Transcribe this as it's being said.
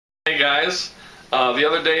Hey guys, the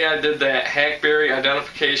other day I did that hackberry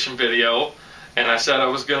identification video, and I said I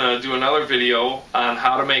was going to do another video on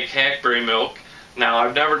how to make hackberry milk. Now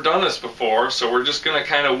I've never done this before, so we're just going to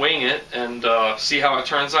kind of wing it and see how it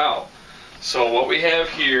turns out. So what we have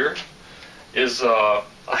here is a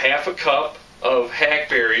half a cup of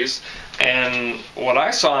hackberries, and what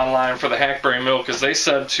I saw online for the hackberry milk is they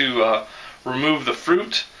said to remove the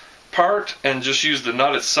fruit part and just use the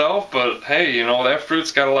nut itself, but hey, you know, that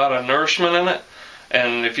fruit's got a lot of nourishment in it,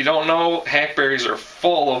 and if you don't know, hackberries are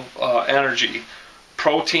full of energy,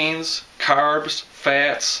 proteins, carbs,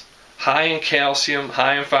 fats, high in calcium,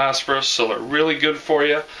 high in phosphorus, so they're really good for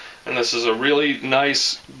you, and this is a really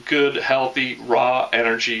nice, good, healthy, raw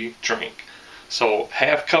energy drink. So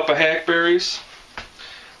half cup of hackberries,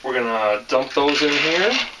 we're gonna dump those in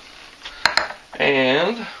here,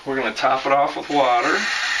 and we're gonna top it off with water.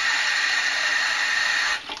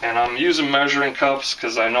 And I'm using measuring cups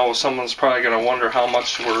because I know someone's probably going to wonder how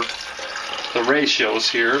much were the ratios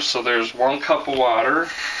here. So there's 1 cup of water.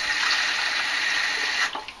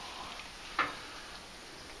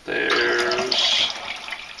 There's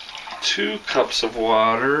 2 cups of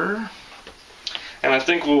water. And I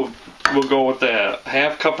think we'll go with that.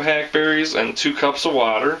 Half cup of hackberries and 2 cups of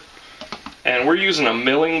water. And we're using a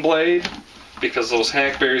milling blade because those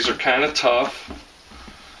hackberries are kind of tough.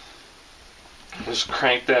 Just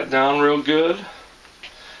crank that down real good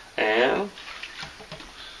and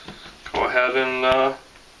go ahead and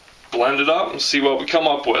blend it up and see what we come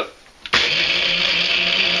up with.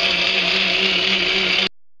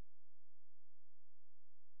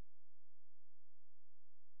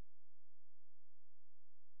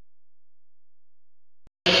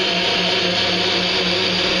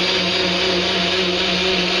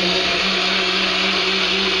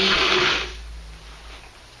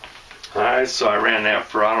 Alright, so I ran that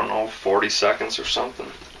for, I don't know, 40 seconds or something.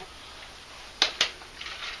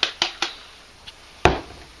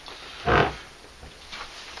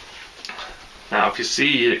 Now if you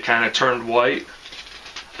see, it kind of turned white,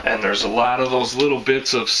 and there's a lot of those little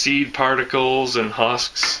bits of seed particles and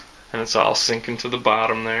husks, and it's all sinking to the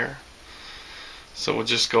bottom there. So we'll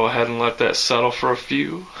just go ahead and let that settle for a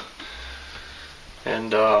few,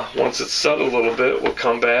 and once it's settled a little bit, we'll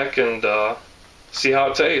come back and see how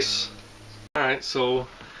it tastes. Alright, so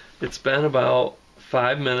it's been about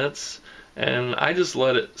 5 minutes, and I just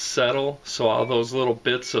let it settle so all those little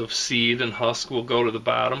bits of seed and husk will go to the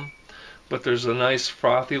bottom. But there's a nice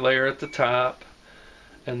frothy layer at the top,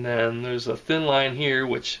 and then there's a thin line here,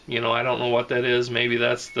 which, you know, I don't know what that is. Maybe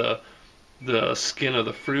that's the skin of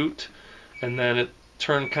the fruit, and then it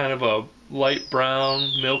turned kind of a light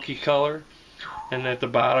brown, milky color, and at the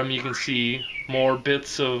bottom you can see more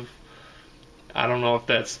bits of, I don't know if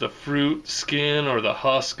that's the fruit skin or the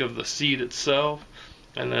husk of the seed itself,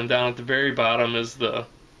 and then down at the very bottom is the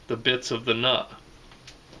bits of the nut.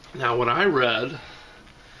 Now what I read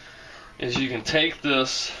is you can take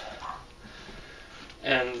this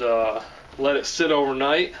and let it sit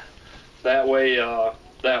overnight. That way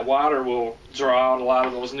that water will draw out a lot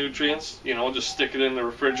of those nutrients. You know, just stick it in the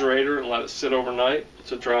refrigerator and let it sit overnight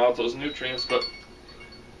to draw out those nutrients. But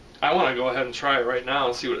I want to go ahead and try it right now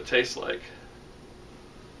and see what it tastes like.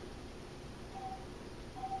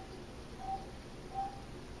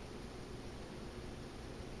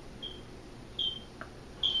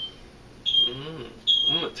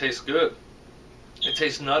 It tastes good. It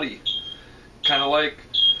tastes nutty. Kind of like,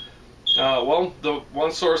 well, the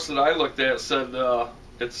one source that I looked at said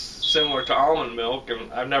it's similar to almond milk,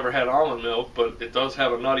 and I've never had almond milk, but it does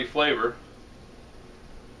have a nutty flavor.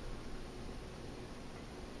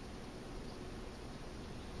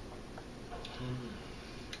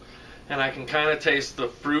 And I can kind of taste the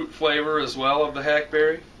fruit flavor as well of the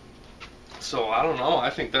hackberry. So I don't know, I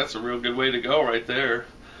think that's a real good way to go right there.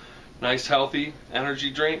 Nice healthy energy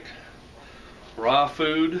drink, raw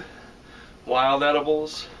food, wild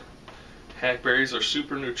edibles. Hackberries are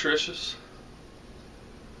super nutritious.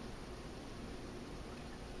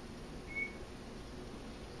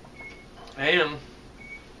 And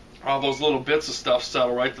all those little bits of stuff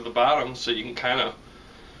settle right to the bottom, so you can kind of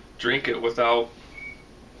drink it without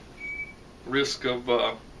risk of,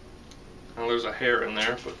 well, there's a hair in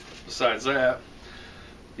there, but besides that,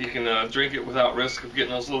 you can drink it without risk of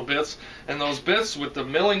getting those little bits. And those bits with the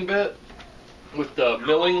milling bit, with the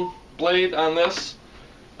milling blade on this,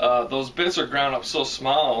 those bits are ground up so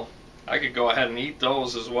small, I could go ahead and eat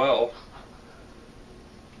those as well.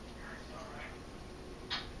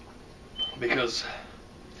 Because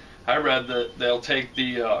I read that they'll take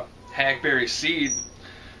the hackberry seed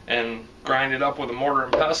and grind it up with a mortar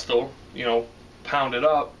and pestle, you know, pound it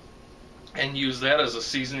up, and use that as a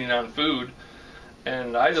seasoning on food.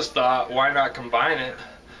 And I just thought, why not combine it?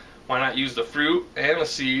 Why not use the fruit and the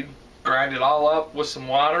seed, grind it all up with some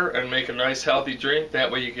water, and make a nice healthy drink?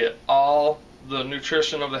 That way you get all the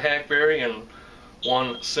nutrition of the hackberry in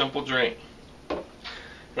one simple drink.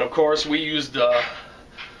 And of course, we used a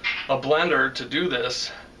blender to do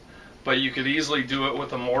this, but you could easily do it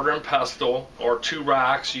with a mortar and pestle or 2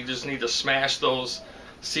 rocks. You just need to smash those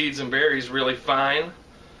seeds and berries really fine,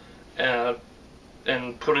 and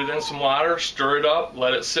put it in some water, stir it up,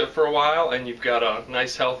 let it sit for a while, and you've got a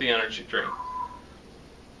nice healthy energy drink.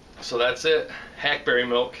 So that's it, hackberry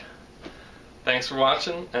milk. Thanks for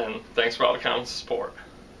watching, and thanks for all the comments and support.